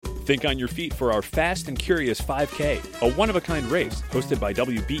Think on your feet for our Fast and Curious 5K, a one-of-a-kind race hosted by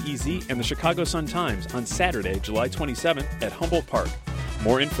WBEZ and the Chicago Sun-Times on Saturday, July 27th at Humboldt Park.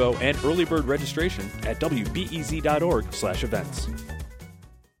 More info and early bird registration at wbez.org/events.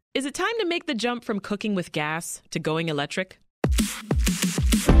 Is it time to make the jump from cooking with gas to going electric?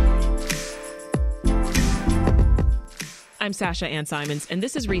 I'm Sasha Ann Simons, and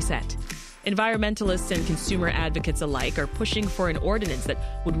this is Reset. Environmentalists and consumer advocates alike are pushing for an ordinance that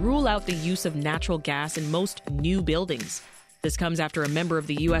would rule out the use of natural gas in most new buildings. This comes after a member of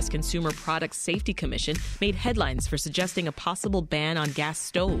the U.S. Consumer Product Safety Commission made headlines for suggesting a possible ban on gas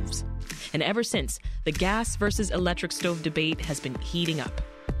stoves. And ever since, the gas versus electric stove debate has been heating up.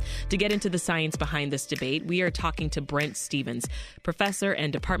 To get into the science behind this debate, we are talking to Brent Stevens, professor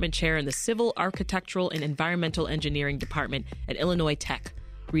and department chair in the Civil, Architectural, and Environmental Engineering Department at Illinois Tech,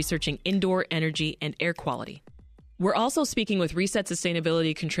 researching indoor energy and air quality. We're also speaking with Reset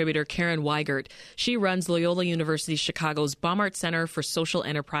Sustainability contributor Karen Weigert. She runs Loyola University Chicago's Baumart Center for Social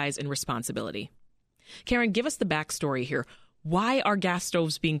Enterprise and Responsibility. Karen, give us the backstory here. Why are gas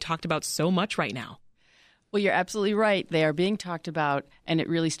stoves being talked about so much right now? Well, you're absolutely right. They are being talked about, and it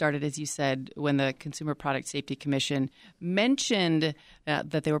really started, as you said, when the Consumer Product Safety Commission mentioned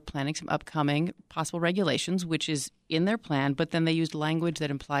that they were planning some upcoming possible regulations, which is in their plan, but then they used language that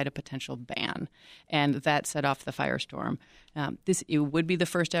implied a potential ban, and that set off the firestorm. It would be the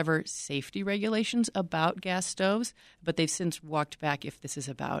first ever safety regulations about gas stoves, but they've since walked back if this is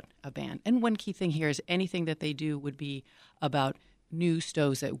about a ban. And one key thing here is anything that they do would be about new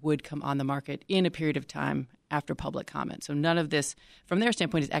stoves that would come on the market in a period of time after public comment. So none of this, from their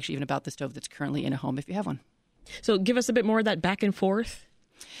standpoint, is actually even about the stove that's currently in a home if you have one. So give us a bit more of that back and forth.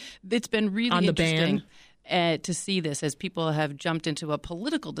 It's been really on the interesting ban. To see this as people have jumped into a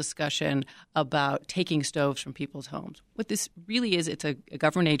political discussion about taking stoves from people's homes. What this really is, it's a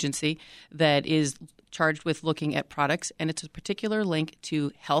government agency that is charged with looking at products, and it's a particular link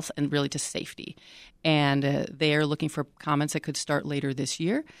to health and really to safety. And they are looking for comments that could start later this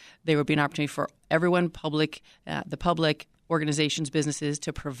year. There would be an opportunity for everyone, the public, organizations, businesses,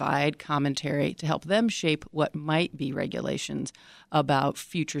 to provide commentary to help them shape what might be regulations about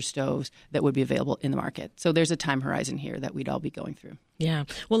future stoves that would be available in the market. So there's a time horizon here that we'd all be going through. Yeah.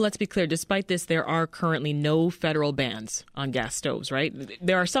 Well, let's be clear. Despite this, there are currently no federal bans on gas stoves, right?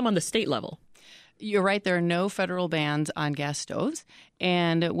 There are some on the state level. You're right. There are no federal bans on gas stoves.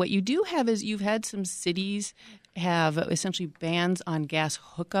 And what you do have is you've had some cities have essentially bans on gas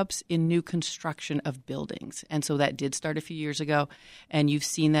hookups in new construction of buildings. And so that did start a few years ago, and you've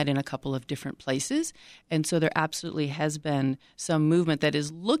seen that in a couple of different places. And so there absolutely has been some movement that is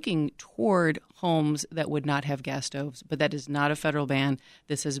looking toward homes that would not have gas stoves, but that is not a federal ban.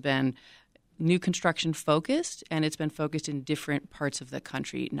 This has been new construction focused, and it's been focused in different parts of the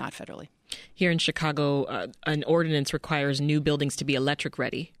country, not federally. Here in Chicago, an ordinance requires new buildings to be electric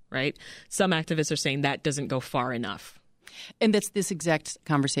ready, right? Some activists are saying that doesn't go far enough. And that's this exact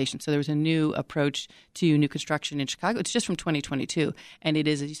conversation. So there was a new approach to new construction in Chicago. It's just from 2022. And it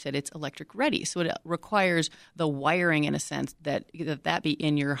is, as you said, it's electric ready. So it requires the wiring, in a sense, that be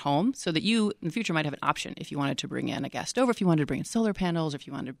in your home so that you, in the future, might have an option if you wanted to bring in a gas stove, or if you wanted to bring in solar panels, or if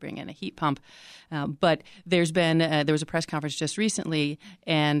you wanted to bring in a heat pump. But there was a press conference just recently,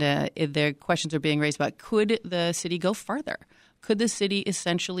 and the questions are being raised about, could the city go farther? Could the city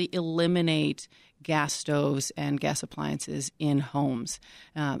essentially eliminate gas stoves and gas appliances in homes?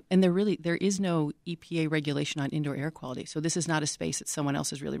 And there is no EPA regulation on indoor air quality. So this is not a space that someone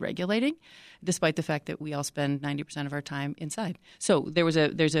else is really regulating, despite the fact that we all spend 90% of our time inside. So there's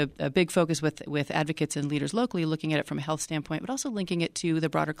a big focus with advocates and leaders locally looking at it from a health standpoint, but also linking it to the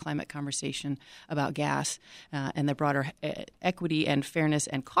broader climate conversation about gas and the broader equity and fairness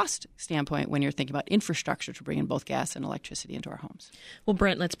and cost standpoint when you're thinking about infrastructure to bring in both gas and electricity into our homes. Well,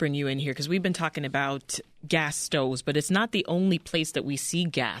 Brent, let's bring you in here because we've been talking about gas stoves, but it's not the only place that we see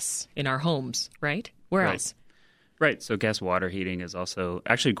gas in our homes, right? Where else? Right. So gas water heating is also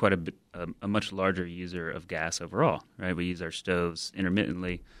actually quite a much larger user of gas overall, right? We use our stoves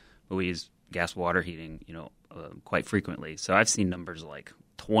intermittently, but we use gas water heating, quite frequently. So I've seen numbers like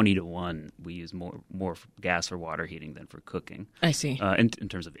 20-1. We use more gas for water heating than for cooking. I see. In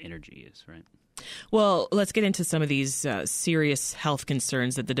terms of energy use, right? Well, let's get into some of these serious health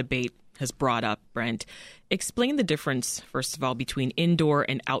concerns that the debate has brought up, Brent. Explain the difference, first of all, between indoor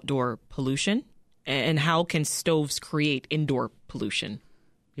and outdoor pollution, and how can stoves create indoor pollution?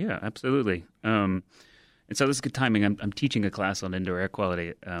 Yeah, absolutely. And so this is good timing. I'm teaching a class on indoor air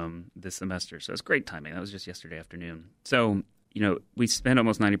quality this semester, so it's great timing. That was just yesterday afternoon. So we spend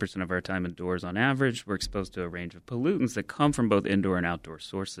almost 90% of our time indoors on average. We're exposed to a range of pollutants that come from both indoor and outdoor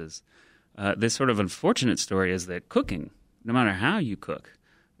sources. This sort of unfortunate story is that cooking, no matter how you cook,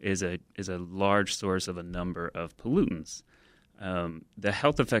 is a large source of a number of pollutants. The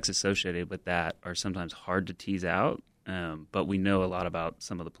health effects associated with that are sometimes hard to tease out, but we know a lot about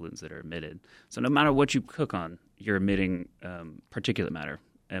some of the pollutants that are emitted. So no matter what you cook on, you're emitting particulate matter.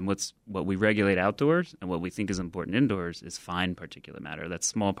 And what we regulate outdoors and what we think is important indoors is fine particulate matter. That's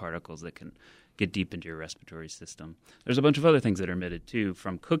small particles that can get deep into your respiratory system. There's a bunch of other things that are emitted, too,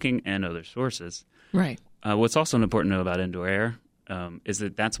 from cooking and other sources. Right. What's also important to know about indoor air is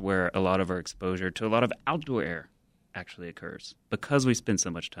that that's where a lot of our exposure to a lot of outdoor air actually occurs. Because we spend so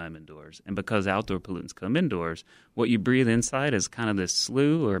much time indoors and because outdoor pollutants come indoors, what you breathe inside is kind of this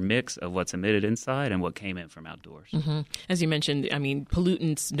slew or mix of what's emitted inside and what came in from outdoors. Mm-hmm. As you mentioned,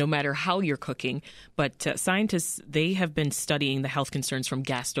 pollutants, no matter how you're cooking, but scientists, they have been studying the health concerns from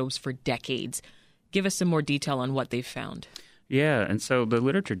gas stoves for decades. Give us some more detail on what they've found. Yeah, and so the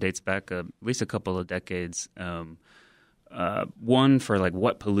literature dates back at least a couple of decades. One for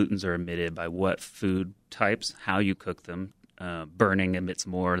what pollutants are emitted by what food types, how you cook them. Burning emits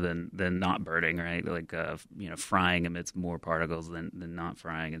more than not burning, right? Frying emits more particles than not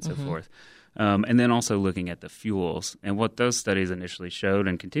frying, and so forth. And then also looking at the fuels. And what those studies initially showed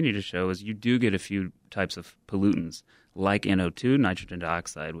and continue to show is you do get a few types of pollutants, like NO2, nitrogen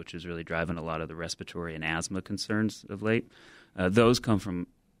dioxide, which is really driving a lot of the respiratory and asthma concerns of late. Those come from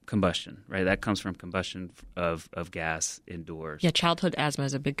combustion, right? That comes from combustion of gas indoors. Yeah, childhood asthma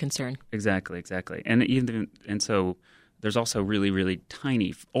is a big concern. Exactly. And so there's also really, really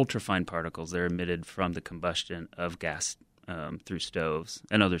tiny, ultrafine particles that are emitted from the combustion of gas through stoves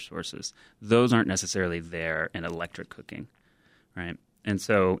and other sources. Those aren't necessarily there in electric cooking, right? And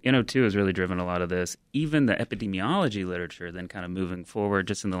so NO2 has really driven a lot of this. Even the epidemiology literature, then kind of moving forward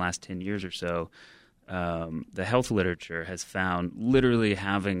just in the last 10 years or so, the health literature has found literally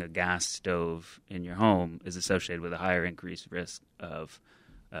having a gas stove in your home is associated with a higher increased risk of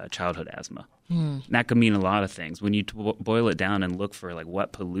childhood asthma. And that could mean a lot of things. When you boil it down and look for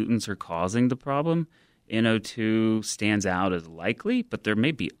what pollutants are causing the problem, NO2 stands out as likely, but there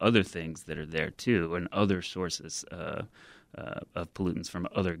may be other things that are there too, and other sources of pollutants from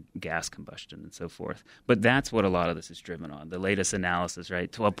other gas combustion and so forth. But that's what a lot of this is driven on. The latest analysis,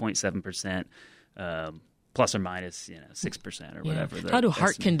 right, 12.7%. Plus or minus 6% or whatever. Yeah. How do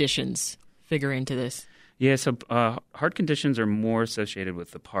heart conditions figure into this? Yeah, so heart conditions are more associated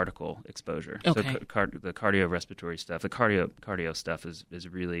with the particle exposure. Okay. So the cardiorespiratory stuff, the cardio stuff is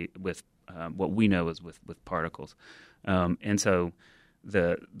really with what we know is with particles. And so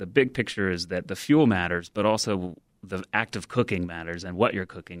the big picture is that the fuel matters, but also the act of cooking matters, and what you're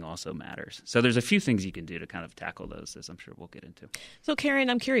cooking also matters. So there's a few things you can do to kind of tackle those, as I'm sure we'll get into. So, Karen,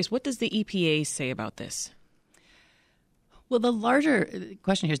 I'm curious, what does the EPA say about this? Well, the larger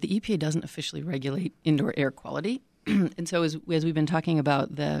question here is the EPA doesn't officially regulate indoor air quality. And so as we've been talking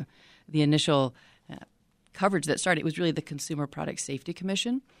about the initial coverage that started, it was really the Consumer Product Safety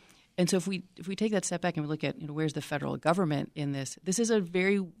Commission. And so if we take that step back and we look at where's the federal government in this is a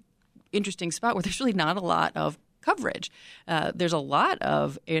very interesting spot where there's really not a lot of coverage. There's a lot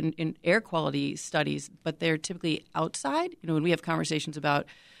of in air quality studies, but they're typically outside. When we have conversations about,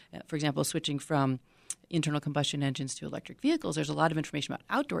 for example, switching from internal combustion engines to electric vehicles, there's a lot of information about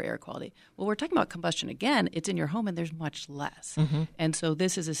outdoor air quality. Well, we're talking about combustion again. It's in your home, and there's much less. Mm-hmm. And so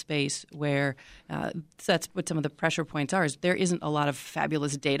this is a space where that's what some of the pressure points are. Is there isn't a lot of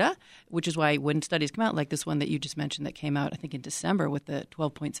fabulous data, which is why when studies come out, like this one that you just mentioned that came out, I think, in December with the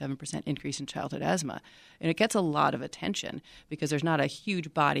 12.7% increase in childhood asthma, and it gets a lot of attention because there's not a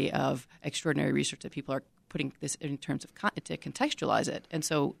huge body of extraordinary research that people are putting this in terms of to contextualize it. And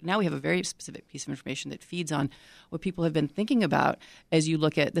so now we have a very specific piece of information that feeds on what people have been thinking about as you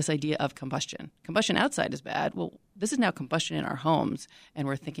look at this idea of combustion. Combustion outside is bad. Well, this is now combustion in our homes, and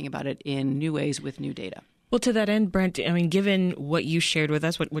we're thinking about it in new ways with new data. Well, to that end, Brent, given what you shared with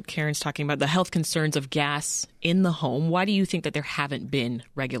us, what Karen's talking about, the health concerns of gas in the home, why do you think that there haven't been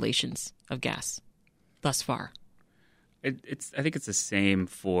regulations of gas thus far? I think it's the same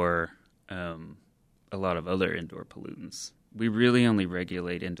for a lot of other indoor pollutants. We really only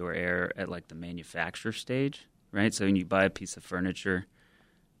regulate indoor air at the manufacture stage, right? So when you buy a piece of furniture,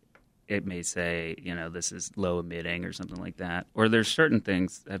 it may say, this is low emitting or something like that. Or there's certain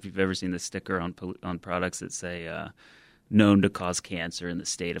things, have you ever seen the sticker on products that say known to cause cancer in the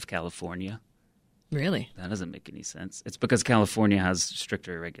state of California? Really? That doesn't make any sense. It's because California has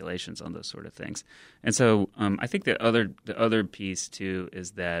stricter regulations on those sort of things. And so I think the other piece, too,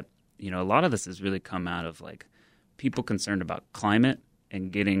 is that a lot of this has really come out of people concerned about climate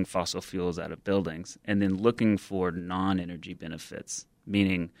and getting fossil fuels out of buildings, and then looking for non-energy benefits,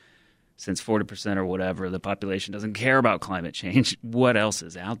 meaning since 40% or whatever of the population doesn't care about climate change, what else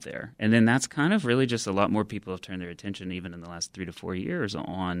is out there? And then that's kind of really just a lot more people have turned their attention, even in the last 3 to 4 years,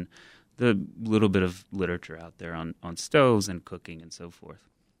 on the little bit of literature out there on stoves and cooking and so forth.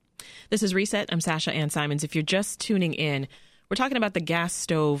 This is Reset. I'm Sasha Ann Simons. If you're just tuning in, we're talking about the gas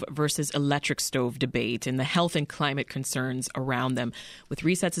stove versus electric stove debate and the health and climate concerns around them with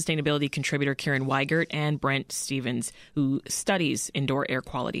Reset sustainability contributor Karen Weigert and Brent Stevens, who studies indoor air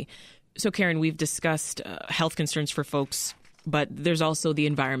quality. So, Karen, we've discussed health concerns for folks, but there's also the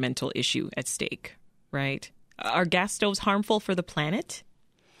environmental issue at stake, right? Are gas stoves harmful for the planet?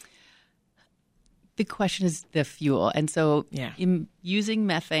 The question is the fuel. And so using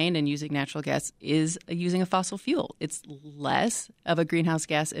methane and using natural gas is using a fossil fuel. It's less of a greenhouse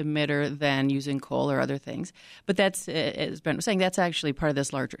gas emitter than using coal or other things. But that's, as Brent was saying, that's actually part of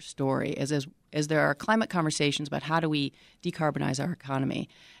this larger story, as there are climate conversations about how do we decarbonize our economy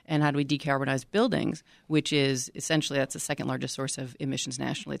and how do we decarbonize buildings, which is essentially that's the second largest source of emissions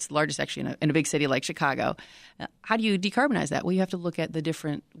nationally. It's the largest actually in a big city like Chicago. How do you decarbonize that? Well, you have to look at the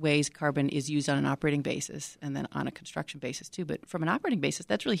different ways carbon is used on an operating basis and then on a construction basis too. But from an operating basis,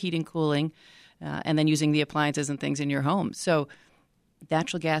 that's really heating, cooling, and then using the appliances and things in your home. So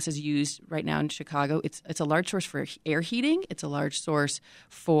natural gas is used right now in Chicago. It's a large source for air heating. It's a large source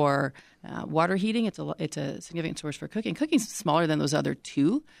for water heating. It's a significant source for cooking. Cooking's smaller than those other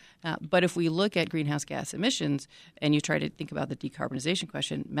two. But if we look at greenhouse gas emissions and you try to think about the decarbonization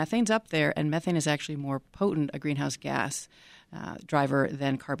question, methane's up there, and methane is actually more potent a greenhouse gas driver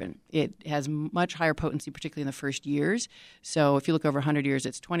than carbon. It has much higher potency, particularly in the first years. So if you look over 100 years,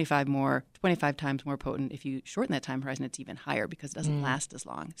 it's 25 times more potent. If you shorten that time horizon, it's even higher because it doesn't last as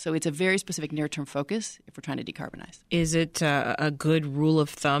long. So it's a very specific near-term focus if we're trying to decarbonize. Is it a good rule of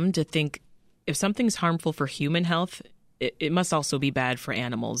thumb to think if something's harmful for human health, it must also be bad for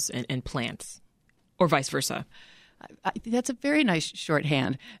animals and plants, or vice versa? That's a very nice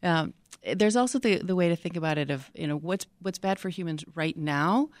shorthand. There's also the way to think about it of what's bad for humans right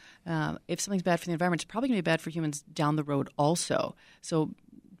now. If something's bad for the environment, it's probably going to be bad for humans down the road also. So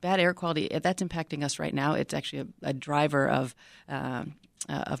bad air quality, that's impacting us right now. It's actually a driver of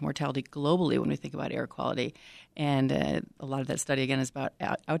mortality globally when we think about air quality. And a lot of that study, again, is about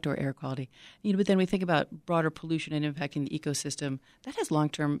outdoor air quality. But then we think about broader pollution and impacting the ecosystem. That has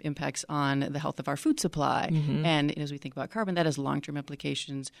long-term impacts on the health of our food supply. Mm-hmm. And as we think about carbon, that has long-term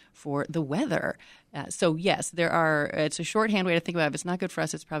implications for the weather. So, yes, it's a shorthand way to think about it. If it's not good for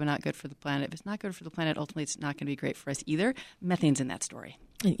us, it's probably not good for the planet. If it's not good for the planet, ultimately it's not going to be great for us either. Methane's in that story.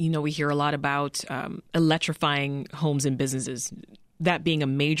 We hear a lot about electrifying homes and businesses, that being a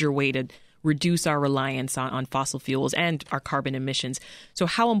major way to reduce our reliance on fossil fuels and our carbon emissions. So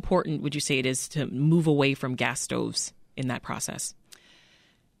how important would you say it is to move away from gas stoves in that process?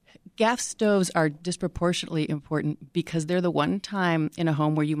 Gas stoves are disproportionately important because they're the one time in a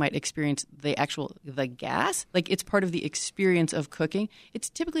home where you might experience the gas. Like, it's part of the experience of cooking. It's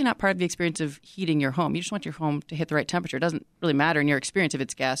typically not part of the experience of heating your home. You just want your home to hit the right temperature. It doesn't really matter in your experience if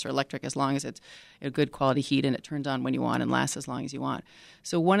it's gas or electric, as long as it's good quality heat and it turns on when you want and lasts as long as you want.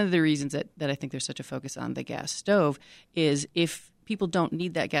 So one of the reasons that I think there's such a focus on the gas stove is if people don't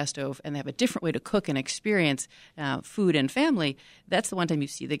need that gas stove and they have a different way to cook and experience food and family, that's the one time you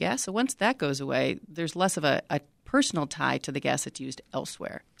see the gas. So once that goes away, there's less of a personal tie to the gas that's used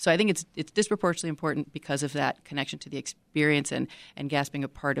elsewhere. So I think it's disproportionately important because of that connection to the experience and gas being a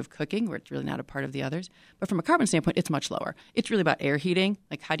part of cooking, where it's really not a part of the others. But from a carbon standpoint, it's much lower. It's really about air heating,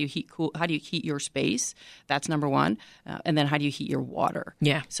 like how do you heat your space? That's number one. And then how do you heat your water?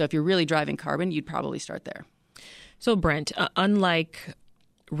 Yeah. So if you're really driving carbon, you'd probably start there. So, Brent, unlike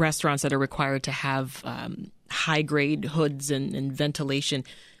restaurants that are required to have high-grade hoods and ventilation,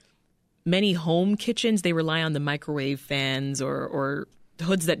 many home kitchens, they rely on the microwave fans or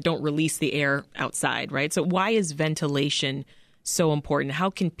hoods that don't release the air outside, right? So why is ventilation so important? How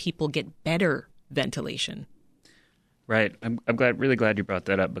can people get better ventilation? Right. I'm really glad you brought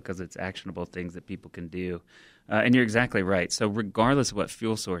that up because it's actionable things that people can do. And you're exactly right. So regardless of what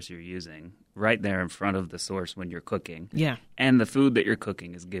fuel source you're using, right there in front of the source when you're cooking, and the food that you're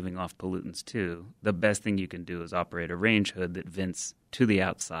cooking is giving off pollutants too, the best thing you can do is operate a range hood that vents to the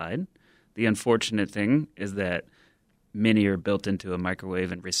outside. The unfortunate thing is that many are built into a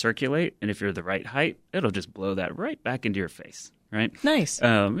microwave and recirculate, and if you're the right height, it'll just blow that right back into your face, right? Nice.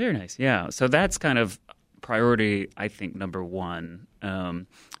 Very nice, yeah. So that's kind of priority, I think, number one.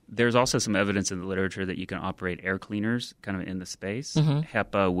 There's also some evidence in the literature that you can operate air cleaners kind of in the space.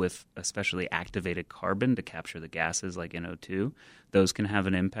 HEPA with especially activated carbon to capture the gases like NO2. Those can have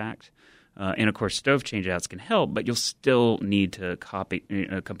an impact. And, of course, stove changeouts can help, but you'll still need to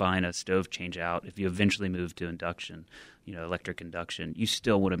combine a stove changeout if you eventually move to induction, electric induction. You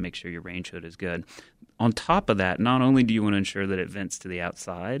still want to make sure your range hood is good. On top of that, not only do you want to ensure that it vents to the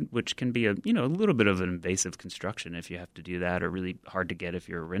outside, which can be a little bit of an invasive construction if you have to do that, or really hard to get if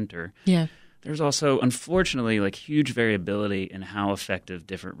you're a renter. Yeah. There's also, unfortunately, huge variability in how effective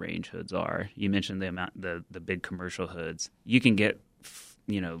different range hoods are. You mentioned the big commercial hoods. You can get,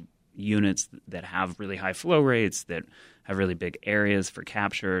 units that have really high flow rates, that have really big areas for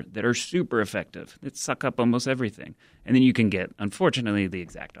capture, that are super effective, that suck up almost everything. And then you can get, unfortunately, the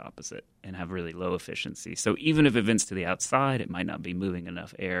exact opposite and have really low efficiency. So even if it vents to the outside, it might not be moving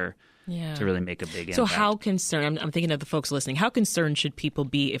enough air to really make a big impact. So how concerned, I'm thinking of the folks listening, how concerned should people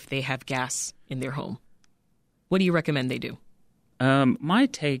be if they have gas in their home? What do you recommend they do? My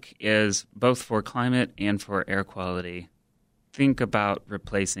take is, both for climate and for air quality, think about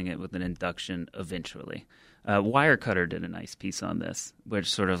replacing it with an induction eventually. Wirecutter did a nice piece on this,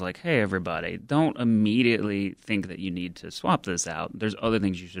 which sort of hey, everybody, don't immediately think that you need to swap this out. There's other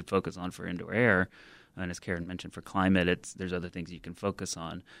things you should focus on for indoor air. And as Karen mentioned, for climate, there's other things you can focus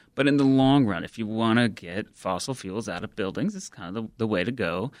on. But in the long run, if you want to get fossil fuels out of buildings, it's kind of the way to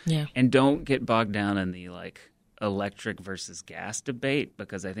go. Yeah. And don't get bogged down in the electric versus gas debate,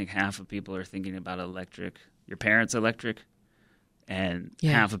 because I think half of people are thinking about your parents' electric, and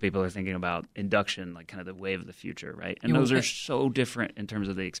half of people are thinking about induction, kind of the wave of the future, right? And those are so different in terms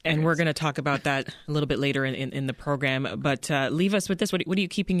of the experience. And we're going to talk about that a little bit later in the program. But leave us with this. What are you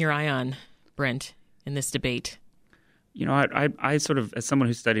keeping your eye on, Brent, in this debate? I sort of, as someone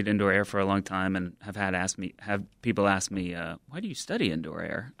who studied indoor air for a long time and have people ask me, why do you study indoor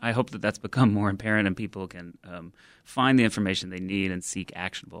air? I hope that's become more apparent and people can find the information they need and seek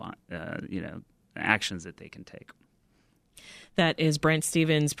actionable, actions that they can take. That is Brent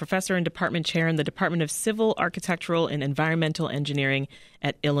Stevens, professor and department chair in the Department of Civil, Architectural, and Environmental Engineering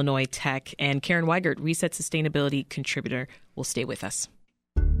at Illinois Tech, and Karen Weigert, Reset Sustainability contributor, will stay with us.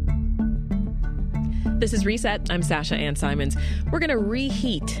 This is Reset. I'm Sasha Ann Simons. We're going to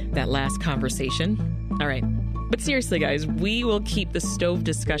reheat that last conversation. All right. But seriously, guys, we will keep the stove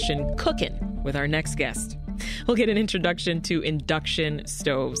discussion cooking with our next guest. We'll get an introduction to induction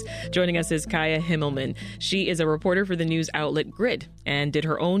stoves. Joining us is Kaya Himmelman. She is a reporter for the news outlet Grid and did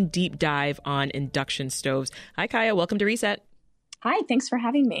her own deep dive on induction stoves. Hi, Kaya. Welcome to Reset. Hi, thanks for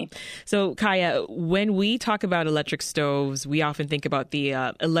having me. So, Kaya, when we talk about electric stoves, we often think about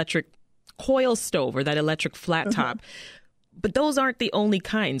the electric coil stove or that electric flat top. But those aren't the only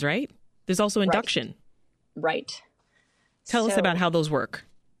kinds, right? There's also induction. Right. Tell us about how those work.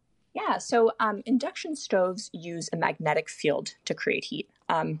 Yeah, so induction stoves use a magnetic field to create heat.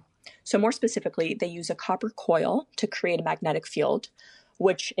 So more specifically, they use a copper coil to create a magnetic field,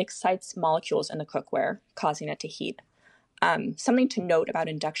 which excites molecules in the cookware, causing it to heat. Something to note about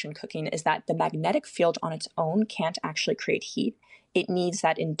induction cooking is that the magnetic field on its own can't actually create heat. It needs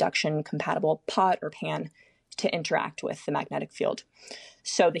that induction-compatible pot or pan to interact with the magnetic field.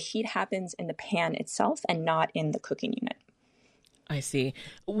 So the heat happens in the pan itself and not in the cooking unit. I see.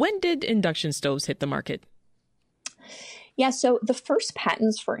 When did induction stoves hit the market? Yeah, so the first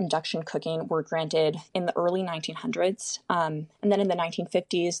patents for induction cooking were granted in the early 1900s. And then in the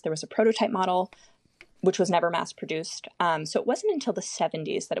 1950s, there was a prototype model, which was never mass produced. So it wasn't until the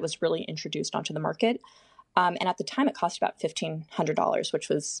 70s that it was really introduced onto the market. And at the time, it cost about $1,500, which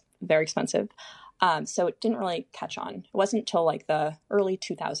was very expensive. So it didn't really catch on. It wasn't until the early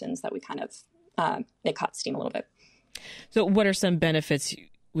 2000s that we kind of, it caught steam a little bit. So what are some benefits,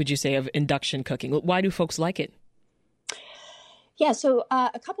 would you say, of induction cooking? Why do folks like it? Yeah, so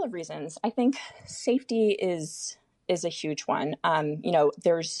a couple of reasons. I think safety is a huge one.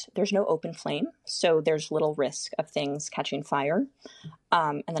 There's no open flame, so there's little risk of things catching fire.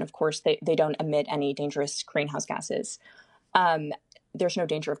 And then, of course, they don't emit any dangerous greenhouse gases. There's no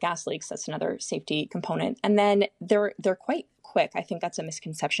danger of gas leaks. That's another safety component. And then they're quite quick. I think that's a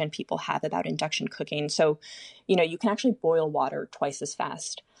misconception people have about induction cooking. So, you can actually boil water twice as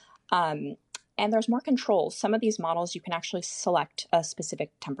fast. And there's more control. Some of these models, you can actually select a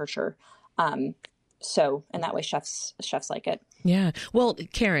specific temperature. So in that way, chefs like it. Yeah. Well,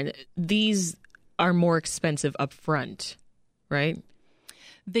 Karen, these are more expensive up front, right?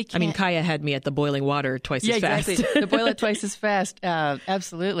 They can't. I mean, Kaya had me at the boiling water twice as fast. Exactly. The boil it twice as fast.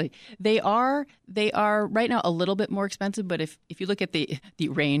 Absolutely. They are right now a little bit more expensive, but if you look at the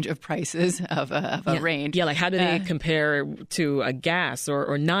range of prices of a range. Yeah, like how do they compare to a gas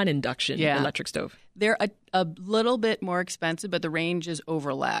or non-induction electric stove? They're a little bit more expensive, but the ranges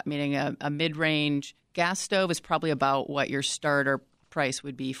overlap, meaning a mid-range gas stove is probably about what your starter price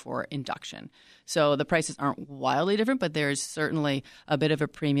would be for induction. So the prices aren't wildly different, but there's certainly a bit of a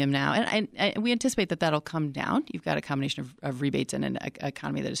premium now. And we anticipate that that'll come down. You've got a combination of rebates and an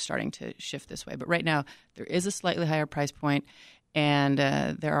economy that is starting to shift this way. But right now, there is a slightly higher price point, and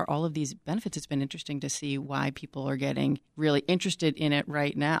there are all of these benefits. It's been interesting to see why people are getting really interested in it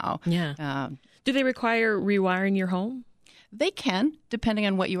right now. Yeah. Do they require rewiring your home? They can, depending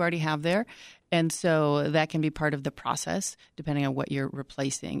on what you already have there. And so that can be part of the process, depending on what you're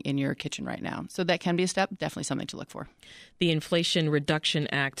replacing in your kitchen right now. So that can be a step, definitely something to look for. The Inflation Reduction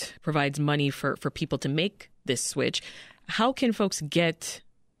Act provides money for people to make this switch. How can folks get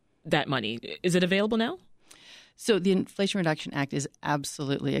that money? Is it available now? So the Inflation Reduction Act is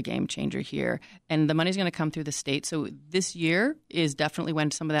absolutely a game changer here, and the money's going to come through the state. So this year is definitely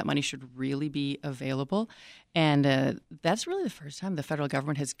when some of that money should really be available, and that's really the first time the federal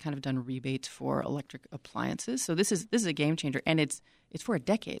government has kind of done rebates for electric appliances. So this is a game changer, and it's for a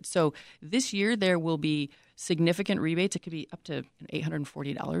decade. So this year there will be significant rebates. It could be up to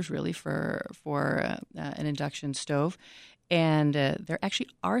 $840 really for an induction stove. And there actually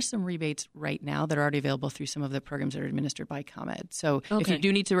are some rebates right now that are already available through some of the programs that are administered by ComEd. So if you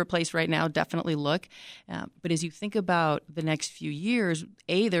do need to replace right now, definitely look. But as you think about the next few years,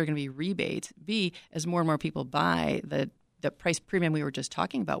 A, there are going to be rebates. B, as more and more people buy, the price premium we were just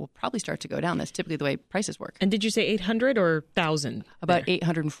talking about will probably start to go down. That's typically the way prices work. And did you say 800 or 1,000? About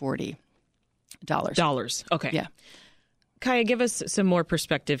 $840. Dollars. Okay. Yeah. Kaya, give us some more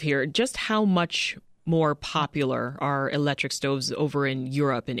perspective here. Just how much more popular are electric stoves over in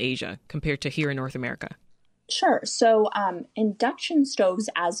Europe and Asia compared to here in North America? Sure. So induction stoves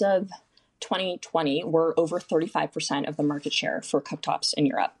as of 2020 were over 35% of the market share for cooktops in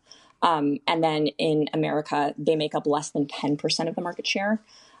Europe. And then in America, they make up less than 10% of the market share.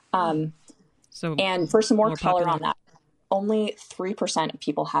 And for some more color on that, only 3% of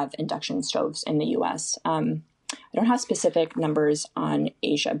people have induction stoves in the U.S. I don't have specific numbers on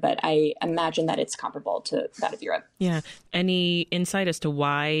Asia, but I imagine that it's comparable to that of Europe. Yeah. Any insight as to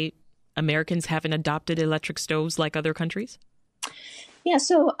why Americans haven't adopted electric stoves like other countries? Yeah,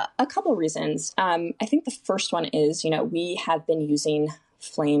 so a couple reasons. I think the first one is, we have been using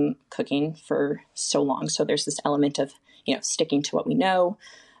flame cooking for so long. So there's this element of, sticking to what we know,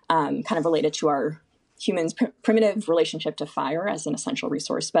 kind of related to our humans' primitive relationship to fire as an essential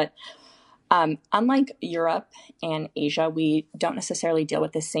resource. But unlike Europe and Asia, we don't necessarily deal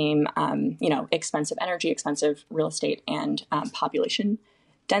with the same, expensive energy, expensive real estate, and population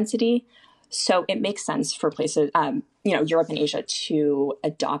density. So it makes sense for places, Europe and Asia to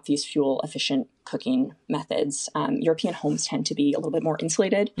adopt these fuel-efficient cooking methods. European homes tend to be a little bit more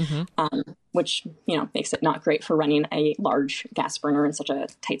insulated, which, makes it not great for running a large gas burner in such a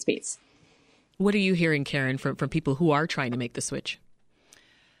tight space. What are you hearing, Karen, from people who are trying to make the switch?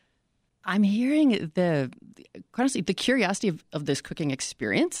 I'm hearing honestly the curiosity of this cooking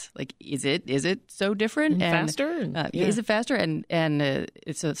experience. Like, is it so different and faster? Is it faster? And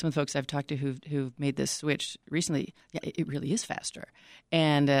it's some of the folks I've talked to who've made this switch recently. Yeah, it really is faster.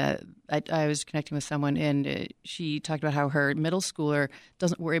 And I was connecting with someone, and she talked about how her middle schooler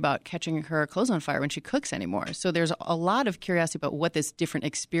doesn't worry about catching her clothes on fire when she cooks anymore. So there's a lot of curiosity about what this different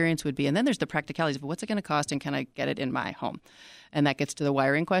experience would be. And then there's the practicalities of what's it going to cost, and can I get it in my home? And that gets to the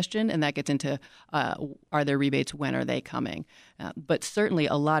wiring question, and that gets into are there rebates, when are they coming? But certainly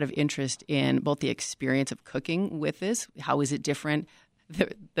a lot of interest in both the experience of cooking with this. How is it different?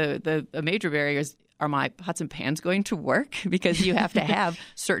 The major barriers are my pots and pans going to work? Because you have to have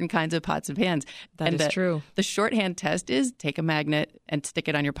certain kinds of pots and pans. That is true. The shorthand test is take a magnet and stick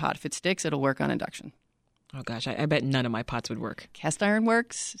it on your pot. If it sticks, it'll work on induction. Oh, gosh, I bet none of my pots would work. Cast iron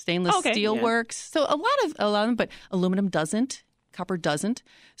works. Stainless steel works. So a lot of them, but aluminum doesn't. Copper doesn't.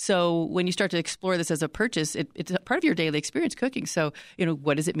 So when you start to explore this as a purchase, it's a part of your daily experience cooking. So,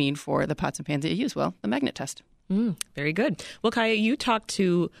 what does it mean for the pots and pans that you use? Well, the magnet test. Very good. Well, Kaya, you talked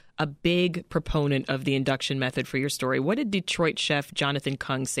to a big proponent of the induction method for your story. What did Detroit chef Jonathan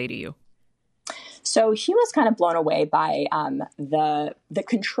Kung say to you? So he was kind of blown away by the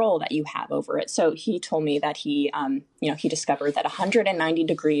control that you have over it. So he told me that he discovered that 190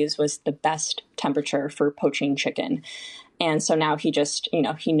 degrees was the best temperature for poaching chicken. And so now he just,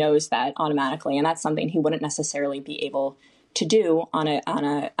 he knows that automatically. And that's something he wouldn't necessarily be able to do on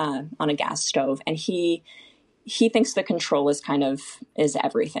a gas stove, and he thinks the control is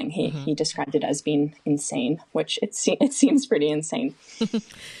everything. He described it as being insane, which it seems pretty insane.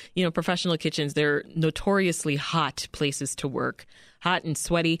 Professional kitchens, they're notoriously hot places to work, hot and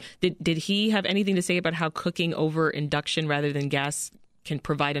sweaty. Did he have anything to say about how cooking over induction rather than gas can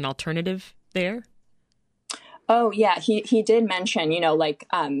provide an alternative there? Oh, yeah. He did mention,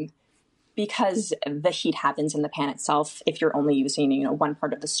 because the heat happens in the pan itself, if you're only using, one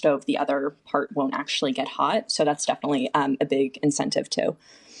part of the stove, the other part won't actually get hot. So that's definitely a big incentive too.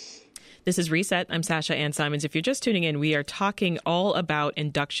 This is Reset. I'm Sasha Ann Simons. If you're just tuning in, we are talking all about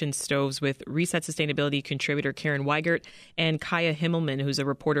induction stoves with Reset Sustainability contributor Karen Weigert and Kaya Himmelman, who's a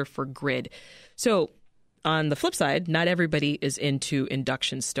reporter for Grid. So on the flip side, not everybody is into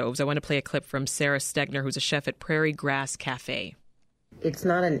induction stoves. I want to play a clip from Sarah Stegner, who's a chef at Prairie Grass Cafe. It's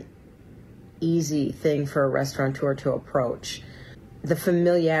not an easy thing for a restaurateur to approach. The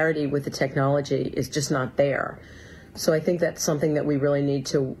familiarity with the technology is just not there. So I think that's something that we really need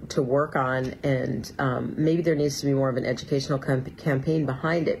to work on, and maybe there needs to be more of an educational campaign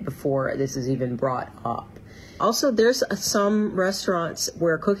behind it before this is even brought up. Also, there's some restaurants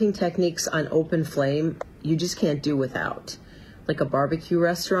where cooking techniques on open flame you just can't do without. Like a barbecue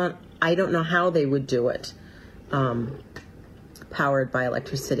restaurant, I don't know how they would do it powered by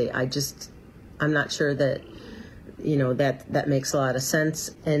electricity. I'm not sure that that makes a lot of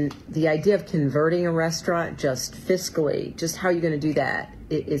sense. And the idea of converting a restaurant just fiscally, just how you're going to do that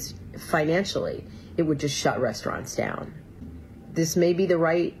is financially, it would just shut restaurants down. This may be the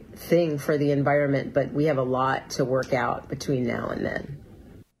right thing for the environment, but we have a lot to work out between now and then.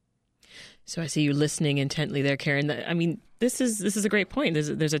 So I see you listening intently there, Karen. I mean, this is a great point.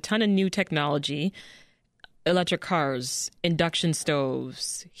 There's a ton of new technology. Electric cars, induction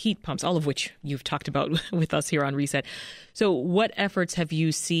stoves, heat pumps, all of which you've talked about with us here on Reset. So what efforts have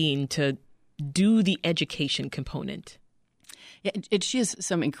you seen to do the education component? Yeah, she has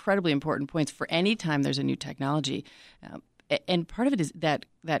some incredibly important points for any time there's a new technology. And part of it is that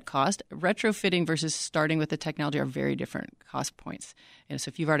cost. Retrofitting versus starting with the technology are very different cost points. So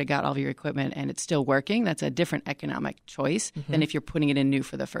if you've already got all of your equipment and it's still working, that's a different economic choice than if you're putting it in new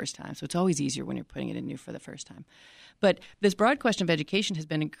for the first time. So it's always easier when you're putting it in new for the first time. But this broad question of education has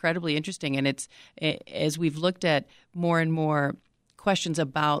been incredibly interesting. And it's as we've looked at more and more questions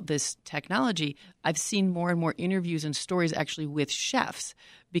about this technology, I've seen more and more interviews and stories actually with chefs,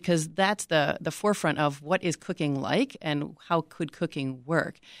 because that's the forefront of what is cooking like and how could cooking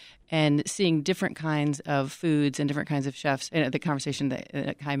work. And seeing different kinds of foods and different kinds of chefs, and the conversation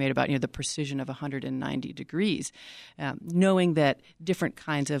that Kai made about the precision of 190 degrees, knowing that different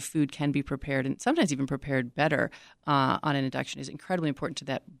kinds of food can be prepared and sometimes even prepared better on an induction is incredibly important to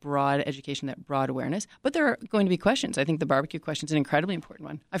that broad education, that broad awareness. But there are going to be questions. I think the barbecue question is an incredibly important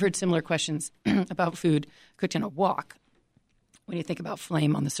one. I've heard similar questions about food cooked in a wok when you think about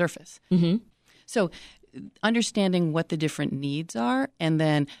flame on the surface. Mm-hmm. So understanding what the different needs are and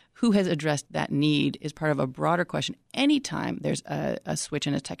then who has addressed that need is part of a broader question. Anytime there's a switch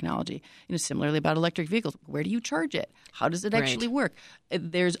in a technology, similarly about electric vehicles, where do you charge it? How does it actually work?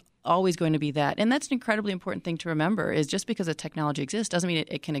 There's always going to be that. And that's an incredibly important thing to remember, is just because a technology exists doesn't mean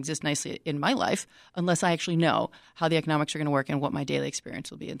it can exist nicely in my life unless I actually know how the economics are going to work and what my daily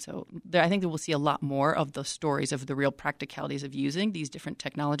experience will be. And so I think that we'll see a lot more of the stories of the real practicalities of using these different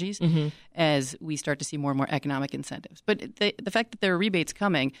technologies as we start to see more and more economic incentives. But the fact that there are rebates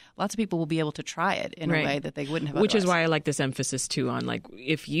coming, lots of people will be able to try it in a way that they wouldn't have otherwise. Which is why I like this emphasis too on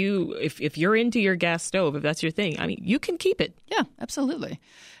if you're into your gas stove, if that's your thing, you can keep it. Yeah, absolutely.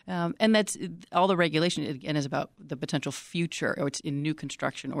 And that's all the regulation, again, is about the potential future, or it's in new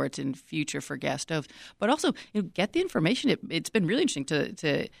construction, or it's in future for gas stoves. But also, get the information. It's been really interesting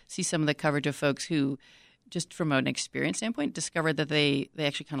to see some of the coverage of folks who, just from an experience standpoint, discovered that they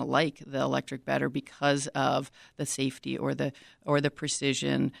actually kind of like the electric better because of the safety or the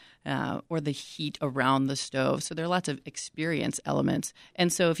precision or the heat around the stove. So there are lots of experience elements.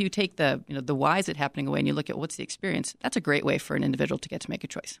 And so if you take the why is it happening away and you look at what's the experience, that's a great way for an individual to get to make a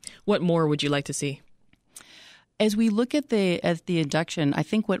choice. What more would you like to see? As we look at the induction, I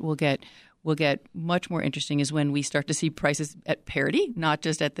think what will get much more interesting is when we start to see prices at parity, not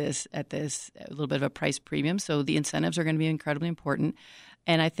just at this a little bit of a price premium. So the incentives are going to be incredibly important.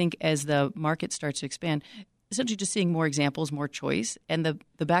 And I think as the market starts to expand, essentially just seeing more examples, more choice, and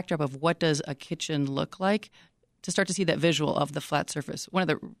the backdrop of what does a kitchen look like, to start to see that visual of the flat surface. One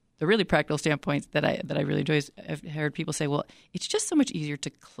of the the really practical standpoints that I really enjoy is I've heard people say, well, it's just so much easier to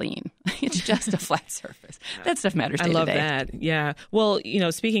clean. It's just a flat surface. That stuff matters day to day. I love that. Yeah. Well,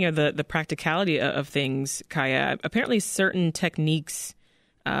 speaking of the practicality of things, Kaya, apparently certain techniques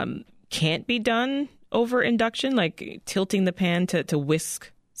can't be done over induction, like tilting the pan to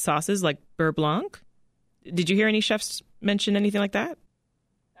whisk sauces like beurre blanc. Did you hear any chefs mention anything like that?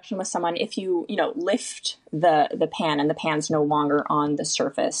 With someone, if you lift the pan and the pan's no longer on the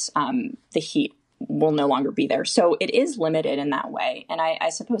surface, the heat will no longer be there. So it is limited in that way. And I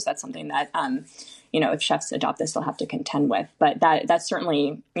suppose that's something that, if chefs adopt this, they'll have to contend with. But that's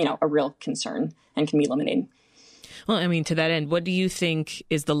certainly, a real concern and can be eliminated. Well, I mean, to that end, what do you think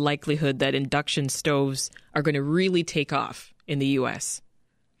is the likelihood that induction stoves are going to really take off in the U.S.?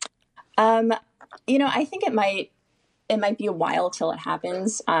 I think it might be a while till it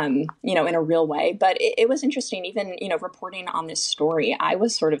happens, in a real way. But it was interesting, even, reporting on this story, I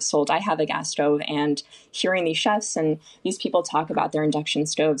was sort of sold. I have a gas stove, and hearing these chefs and these people talk about their induction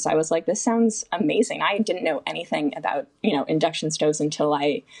stoves, I was like, this sounds amazing. I didn't know anything about, induction stoves until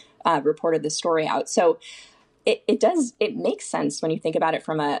I reported this story out. So it makes sense when you think about it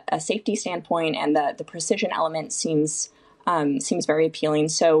from a safety standpoint, and the precision element seems very appealing.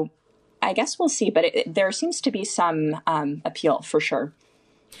 So I guess we'll see, but there seems to be some appeal for sure.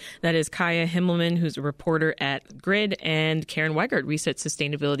 That is Kaya Himmelman, who's a reporter at Grid, and Karen Weigert, Reset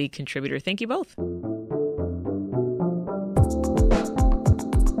Sustainability contributor. Thank you both.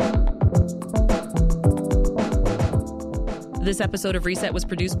 This episode of Reset was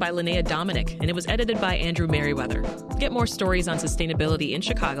produced by Linnea Dominic, and it was edited by Andrew Merriweather. Get more stories on sustainability in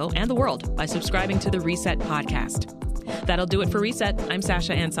Chicago and the world by subscribing to the Reset podcast. That'll do it for Reset. I'm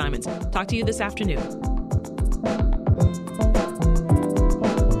Sasha Ann Simons. Talk to you this afternoon.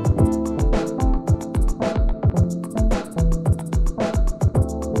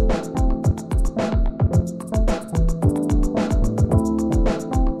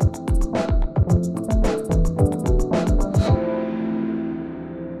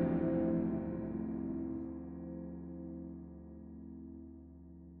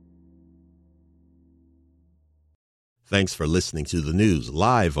 Thanks for listening to the news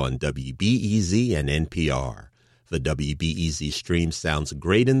live on WBEZ and NPR. The WBEZ stream sounds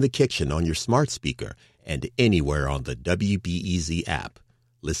great in the kitchen on your smart speaker and anywhere on the WBEZ app.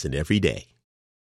 Listen every day.